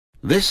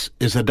This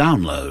is a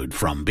download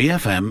from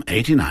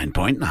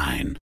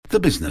BFM89.9 The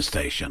Business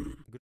Station.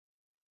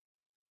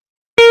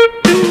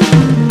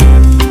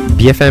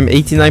 BFM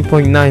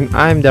 89.9,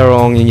 I'm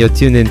Wong, and you're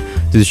tuned in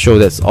to the show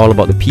that's all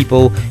about the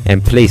people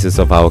and places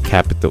of our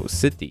capital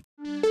city.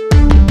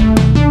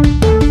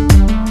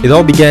 It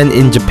all began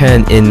in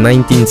Japan in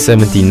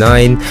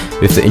 1979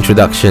 with the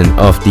introduction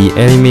of the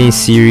anime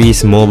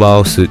series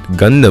Mobile Suit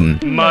Gundam.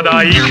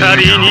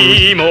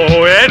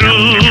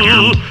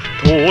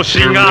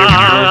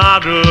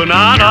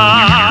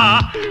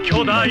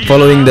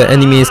 Following the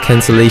anime's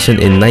cancellation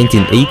in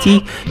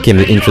 1980 came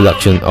the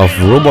introduction of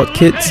robot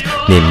kits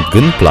named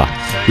Gunpla,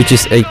 which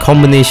is a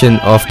combination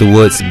of the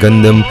words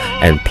Gundam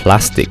and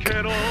plastic.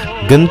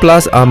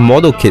 Gunplas are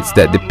model kits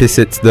that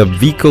depict the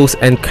vehicles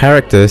and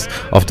characters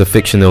of the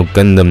fictional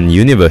Gundam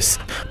universe.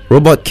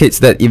 Robot kits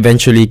that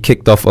eventually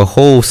kicked off a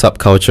whole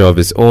subculture of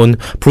its own,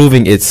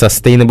 proving its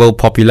sustainable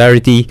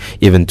popularity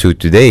even to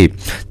today.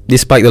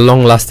 Despite the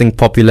long-lasting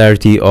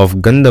popularity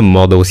of Gundam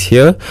models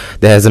here,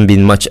 there hasn't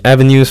been much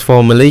avenues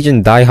for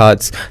Malaysian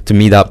diehards to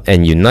meet up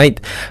and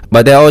unite,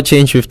 but that all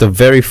changed with the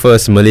very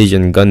first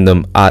Malaysian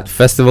Gundam Art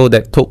Festival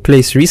that took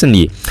place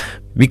recently.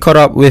 We caught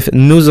up with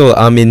Nuzul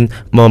Amin,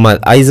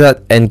 Muhammad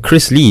Aizat and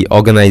Chris Lee,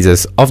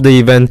 organisers of the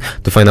event,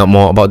 to find out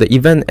more about the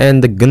event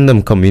and the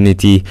Gundam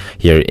community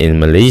here in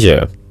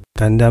Malaysia.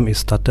 Gundam is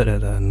started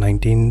at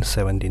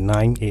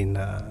 1979 in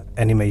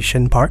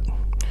animation part.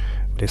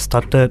 They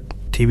started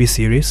TV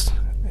series,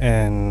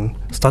 and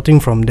starting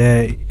from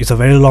there, it's a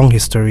very long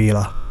history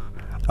lah.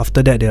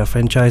 After that, their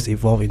franchise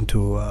evolved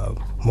into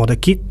model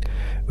kit,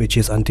 which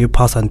is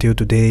passed until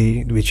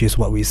today, which is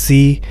what we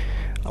see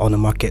on the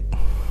market.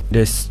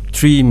 There's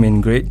three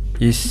main grade.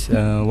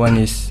 One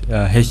is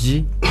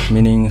HG,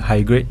 meaning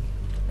high grade,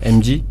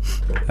 MG,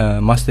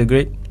 master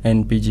grade,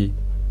 and PG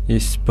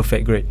is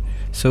perfect grade.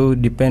 So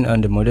depend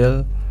on the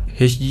model.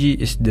 HG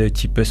is the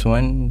cheapest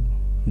one.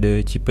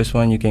 The cheapest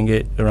one you can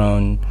get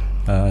around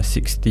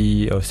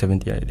 60 or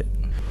 70 like that.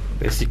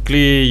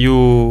 Basically,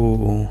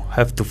 you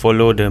have to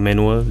follow the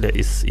manual that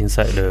is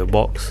inside the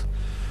box.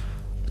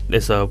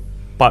 There's a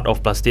part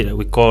of plastic that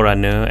we call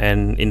runner,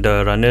 and in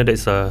the runner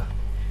there's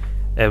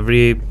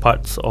every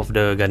parts of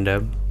the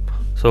Gundam.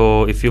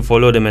 So if you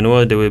follow the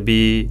manual, there will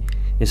be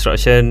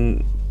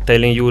instruction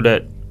telling you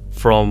that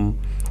from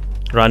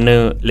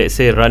runner, let's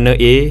say runner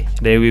A,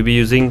 they will be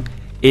using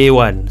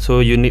A1. So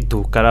you need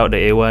to cut out the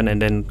A1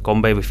 and then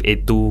combine with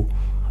A2,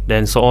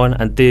 then so on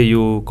until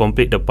you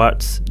complete the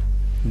parts.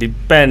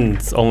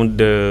 Depends on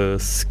the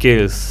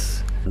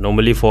skills.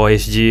 Normally for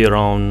HG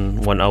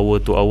around 1 hour,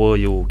 2 hours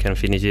you can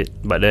finish it.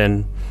 But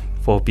then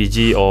for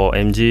PG or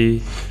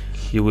MG,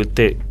 you will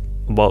take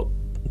about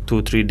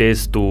 2-3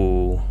 days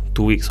to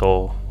 2 weeks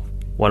or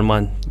 1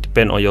 month,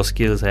 depend on your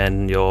skills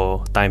and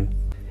your time.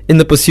 In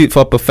the pursuit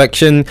for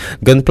perfection,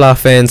 Gunpla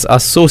fans are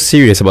so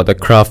serious about the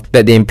craft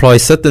that they employ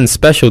certain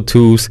special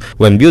tools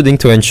when building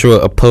to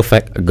ensure a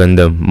perfect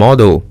Gundam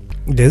model.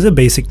 There's a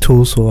basic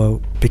tool,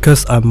 so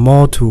because I'm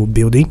more to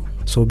building,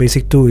 so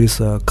basic tool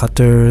is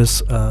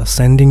cutters,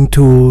 sanding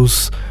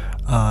tools,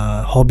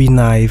 hobby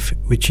knife,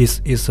 which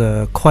is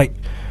quite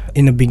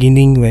in the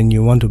beginning when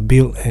you want to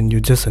build and you're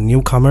just a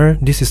newcomer.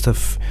 This is the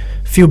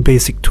few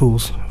basic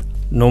tools.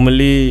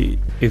 Normally,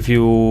 if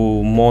you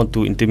more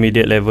to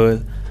intermediate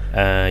level,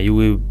 you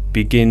will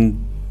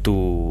begin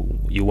to,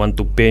 you want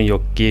to paint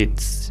your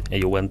kits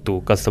and you want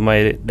to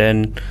customize it,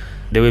 then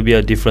there will be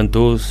a different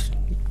tools,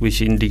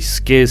 which in this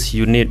case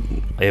you need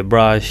a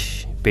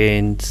brush,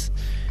 paints,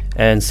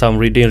 and some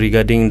reading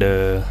regarding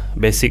the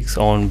basics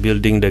on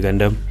building the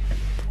Gundam,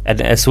 and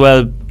as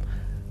well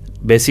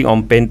basic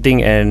on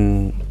painting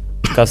and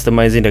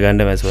customizing the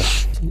Gundam as well.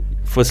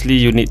 Firstly,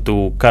 you need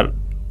to cut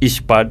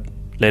each part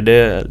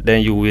leather,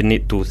 then you will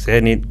need to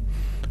sand it.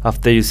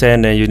 After you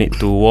sand, then you need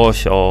to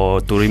wash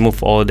or to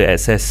remove all the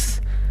excess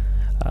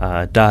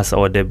dust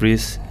or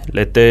debris.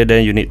 Later,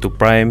 then you need to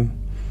prime.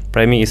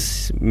 Priming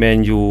is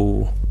when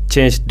you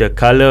change the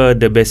color,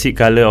 the basic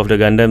color of the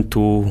Gundam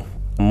to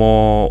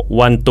more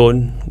one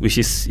tone, which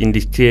is in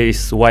this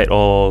case white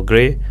or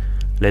grey.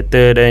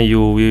 Later, then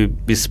you will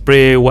be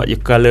spray what your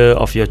color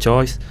of your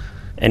choice.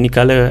 Any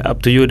color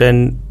up to you.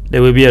 Then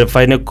there will be a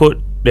final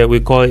coat that we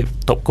call it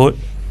top coat,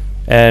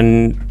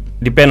 and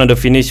depend on the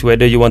finish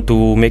whether you want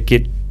to make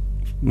it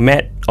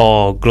matte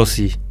or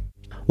glossy.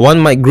 One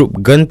might group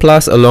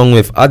Gunplas along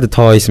with other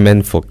toys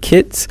meant for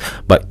kids,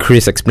 but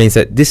Chris explains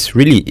that this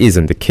really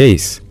isn't the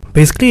case.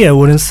 Basically, I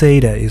wouldn't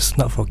say that it's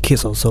not for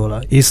kids also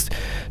lah. It's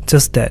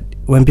just that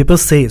when people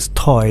say it's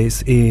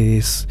toys,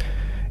 it's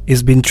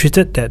been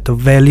treated that the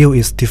value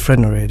is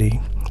different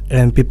already,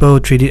 and people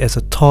treat it as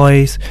a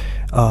toys.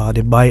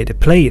 They buy it, they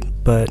play it.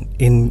 But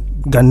in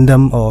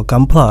Gundam or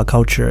Gunpla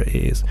culture,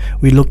 is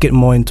we look it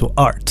more into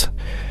art,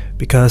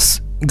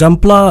 because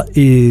Gunpla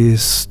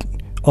is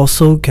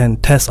also can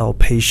test our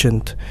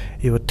patience.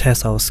 It will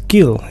test our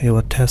skill. It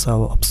will test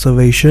our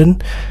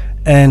observation.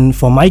 And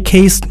for my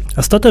case,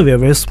 I started with a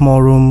very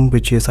small room,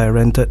 which is I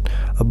rented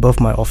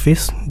above my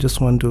office. Just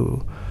want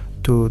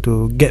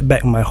to get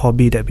back my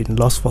hobby that been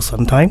lost for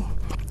some time.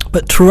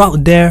 But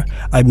throughout there,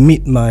 I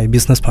meet my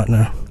business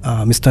partner,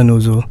 Mr.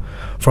 Nuzul.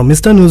 From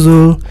Mr.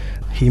 Nuzul,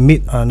 he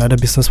meet another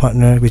business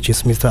partner, which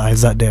is Mr.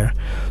 Aizat there.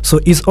 So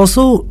it's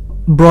also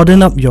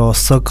broaden up your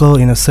circle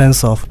in a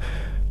sense of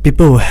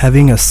people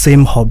having a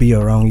same hobby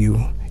around you.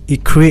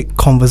 It create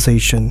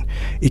conversation,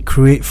 it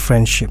create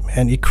friendship,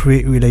 and it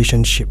create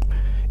relationship.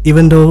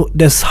 Even though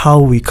that's how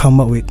we come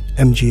up with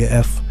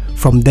MGAF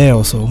from there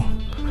also.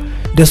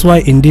 That's why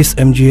in this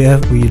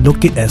MGAF we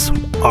look it as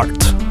art.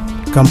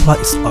 Gunpla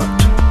is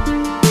art.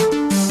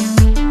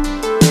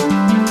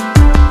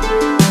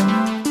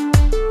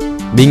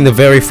 Being the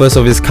very first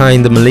of its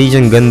kind, the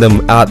Malaysian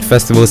Gundam Art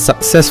Festival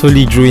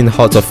successfully drew in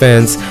hordes of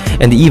fans,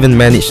 and they even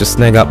managed to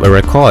snag up a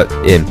record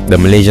in the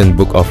Malaysian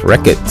Book of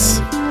Records.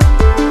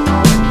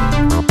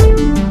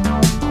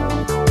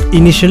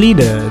 Initially,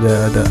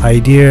 the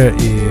idea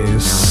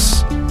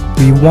is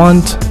we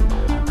want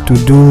to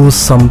do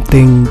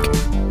something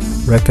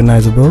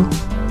recognizable,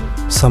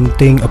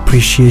 something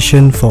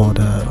appreciation for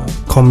the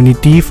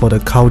community, for the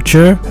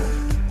culture,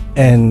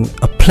 and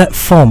a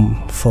platform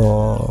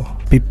for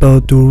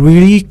people to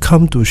really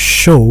come to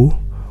show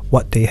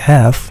what they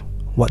have,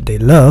 what they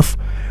love,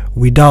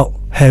 without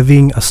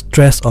having a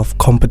stress of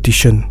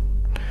competition,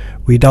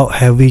 without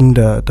having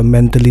the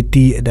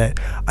mentality that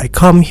I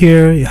come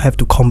here, you have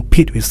to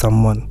compete with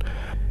someone.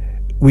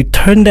 We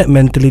turn that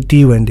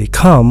mentality when they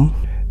come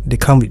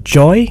with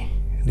joy,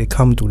 they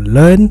come to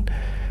learn,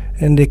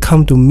 and they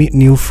come to meet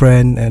new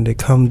friends, and they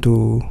come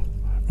to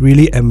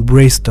really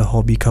embrace the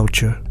hobby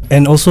culture.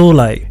 And also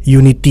like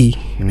unity,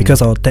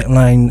 because our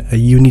tagline, a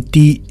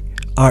unity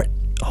art,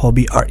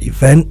 hobby art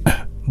event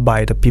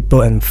by the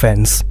people and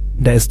fans.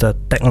 That is the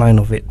tagline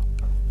of it.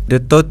 The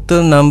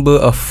total number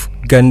of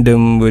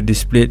Gundam were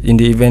displayed in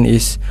the event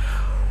is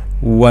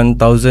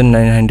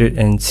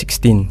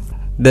 1,916.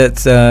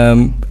 That's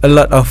a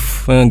lot of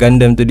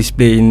Gundam to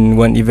display in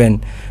one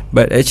event.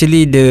 But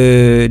actually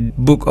the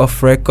Book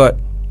of Record,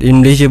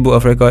 in Malaysia Book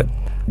of Record,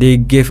 they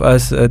gave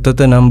us a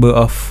total number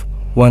of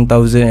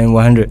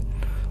 1,100.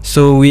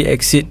 So we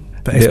exceed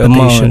the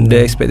amount,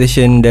 the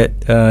expectation that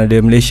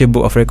the Malaysia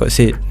Book of Record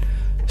said.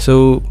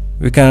 So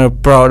we're kind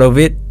of proud of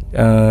it,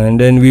 and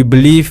then we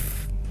believe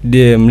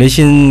the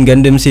Malaysian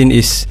Gundam scene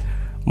is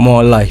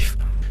more alive.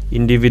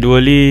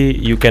 Individually,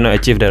 you cannot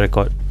achieve that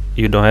record.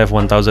 You don't have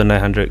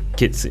 1,900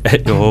 kids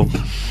at your home.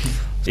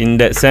 In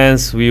that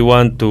sense, we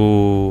want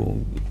to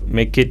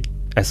make it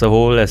as a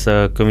whole, as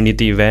a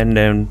community event.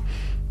 Then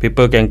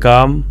people can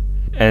come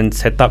and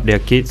set up their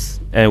kids,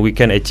 and we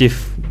can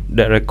achieve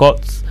that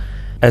records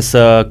as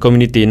a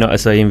community, not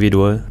as an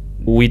individual.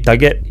 We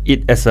target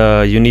it as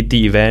a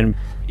unity event.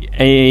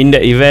 In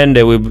the event,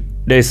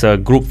 there is a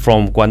group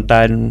from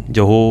Kuantan,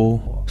 Johor,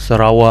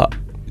 Sarawak,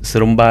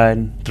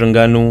 Seremban,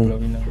 Terengganu,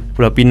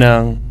 Pulau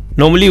Pinang.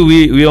 Normally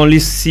we only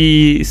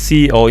see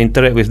or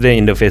interact with them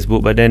in the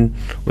Facebook, but then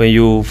when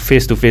you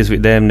face to face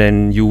with them,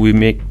 then you will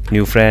make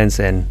new friends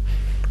and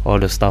all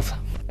the stuff.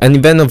 An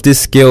event of this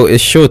scale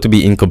is sure to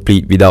be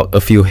incomplete without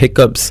a few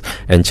hiccups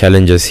and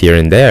challenges here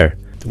and there.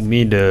 To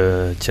me,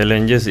 the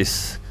challenges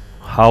is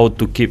how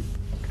to keep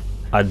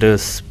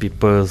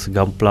people's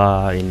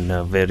Gunpla in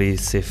a very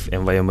safe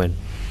environment.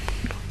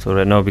 So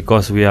right now,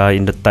 because we are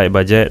in the tight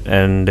budget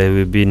and there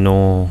will be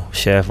no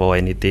chef or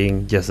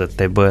anything, just a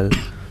table,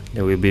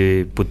 they will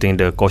be putting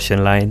the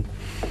caution line.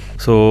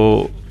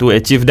 So to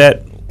achieve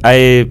that,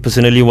 I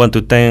personally want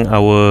to thank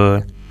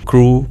our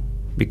crew,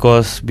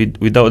 because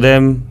without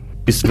them,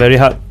 it's very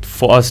hard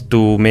for us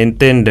to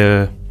maintain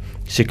the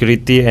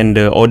security and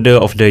the order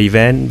of the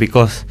event,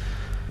 because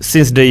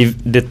since the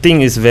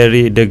thing is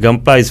the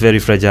Gunpla is very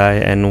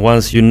fragile, and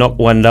once you knock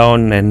one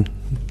down, and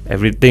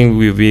everything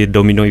will be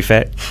domino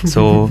effect.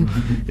 So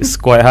it's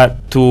quite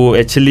hard to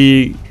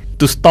actually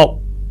stop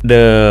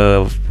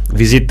the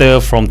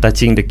visitor from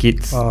touching the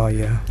kids. Oh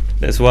yeah.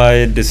 That's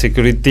why the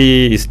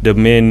security is the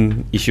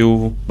main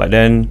issue. But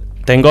then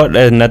thank God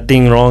there's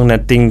nothing wrong,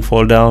 nothing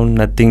fall down,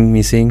 nothing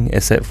missing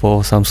except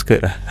for some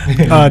skirt.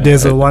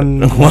 There's a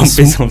one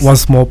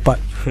small part.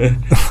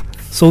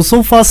 So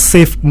far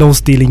safe, no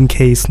stealing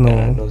case,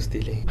 no. No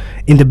stealing.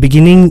 In the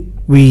beginning,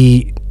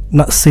 we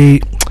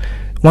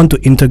want to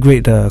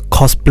integrate the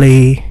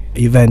cosplay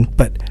event,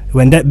 but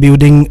when that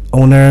building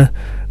owner,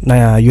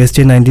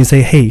 USJ 19,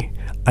 say, hey,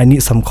 I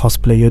need some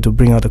cosplayer to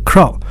bring out the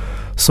crowd.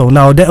 So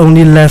now that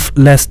only left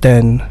less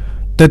than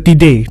 30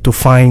 days to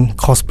find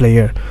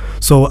cosplayer.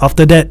 So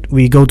after that,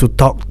 we go to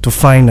talk to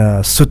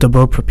find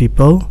suitable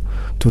people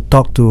to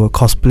talk to a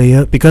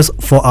cosplayer, because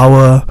for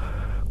our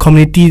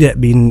community that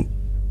been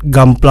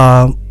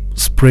Gunpla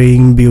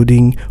spraying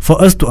building,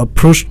 for us to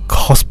approach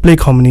cosplay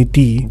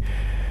community,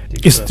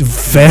 it's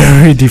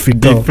very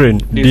difficult.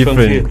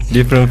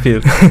 Different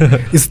field.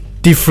 It's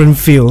different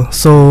field.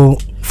 So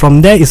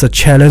from there is a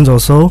challenge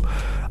also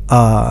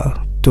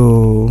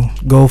to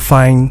go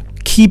find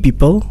key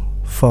people.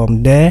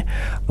 From there,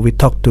 we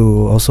talked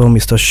to also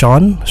Mr.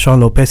 Sean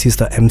Lopez. He's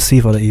the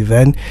MC for the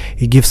event.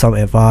 He gives some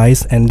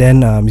advice. And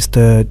then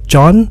Mr.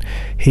 John,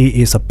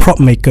 he is a prop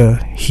maker.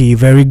 He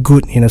very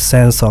good in a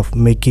sense of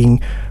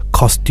making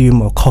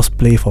costume or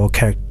cosplay for a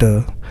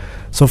character.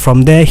 So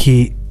from there,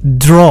 he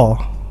draw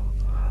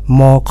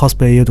more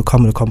cosplayer to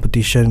come to the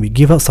competition. We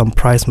give out some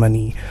prize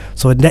money.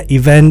 So that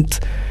event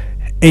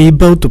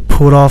able to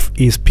pull off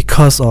is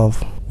because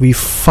of we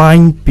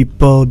find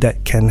people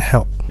that can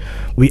help.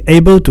 We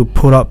able to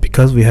pull up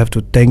because we have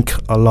to thank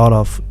a lot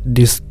of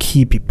these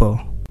key people.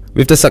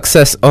 With the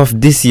success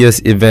of this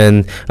year's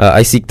event,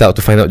 I seeked out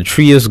to find out the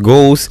 3 years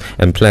goals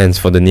and plans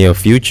for the near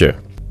future.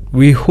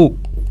 We hope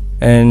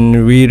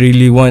and we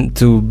really want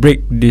to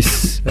break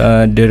this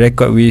the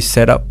record we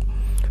set up,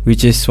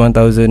 which is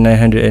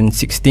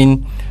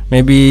 1916.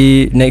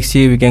 Maybe next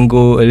year we can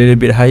go a little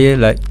bit higher,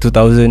 like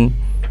 2000,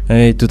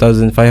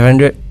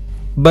 2500.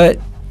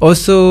 But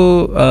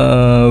also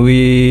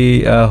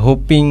we are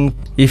hoping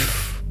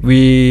if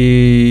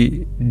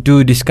we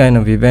do this kind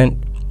of event,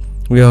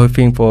 we are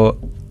hoping for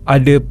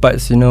other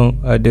parts,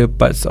 other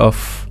parts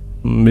of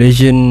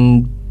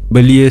Malaysian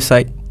Belia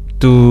side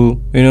to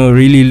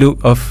really look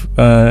of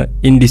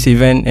in this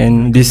event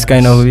and this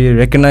kind of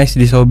recognize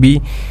this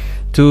hobby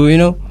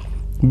to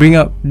bring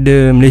up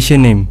the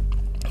Malaysian name,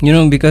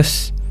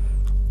 because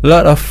a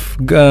lot of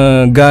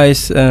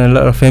guys, a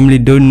lot of family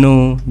don't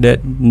know that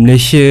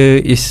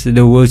Malaysia is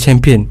the world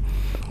champion.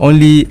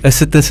 Only a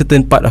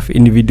certain part of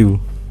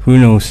individual who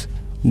knows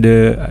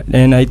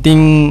and I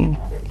think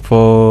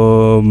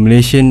for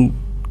Malaysian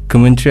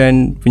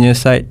Kementerian punya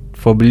side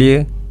for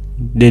Belia,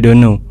 they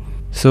don't know.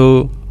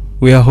 So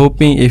we are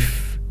hoping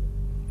if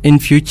in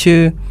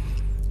future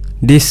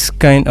this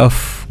kind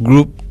of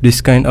group, this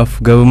kind of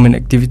government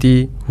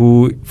activity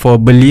who for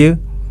Belia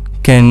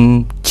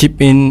can chip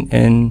in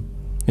and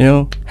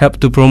help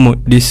to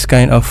promote this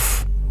kind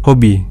of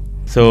hobby.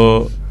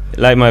 So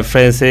like my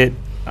friend said,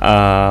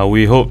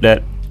 we hope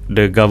that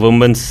the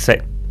government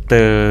sector,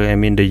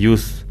 the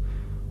youth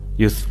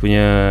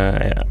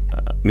punya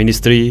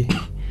ministry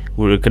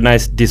will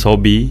recognize this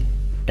hobby,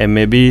 and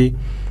maybe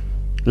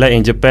like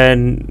in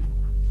Japan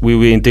we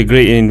will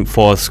integrate in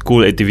for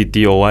school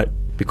activity or what,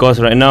 because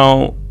right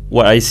now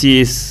what I see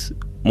is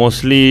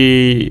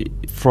mostly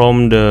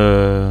from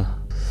the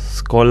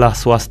sekolah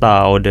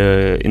swasta or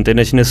the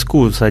international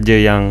school saja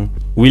yang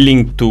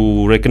willing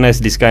to recognize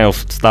this kind of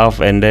stuff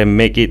and then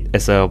make it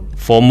as a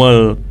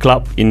formal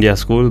club in their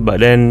school.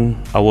 But then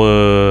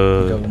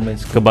our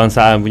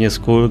kebangsaan punya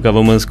school,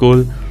 government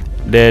school,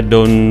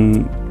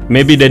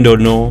 maybe they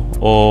don't know,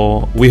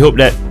 or we hope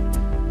that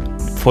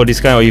for this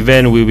kind of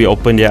event we will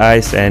open their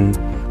eyes and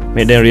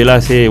make them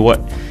realize, hey,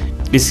 what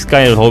this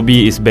kind of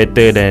hobby is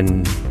better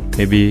than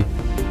maybe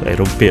like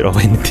rompet or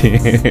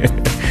anything.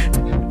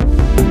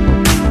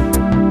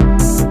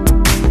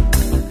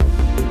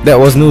 That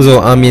was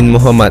Nuzul Amin,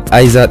 Muhammad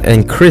Aizat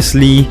and Chris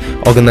Lee,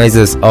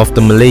 organisers of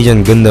the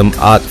Malaysian Gundam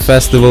Art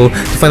Festival.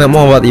 To find out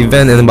more about the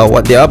event and about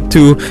what they're up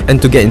to,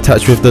 and to get in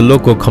touch with the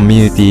local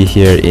community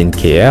here in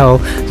KL,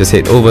 just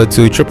head over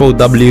to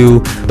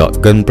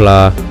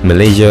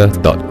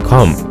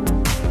www.gunplamalaysia.com.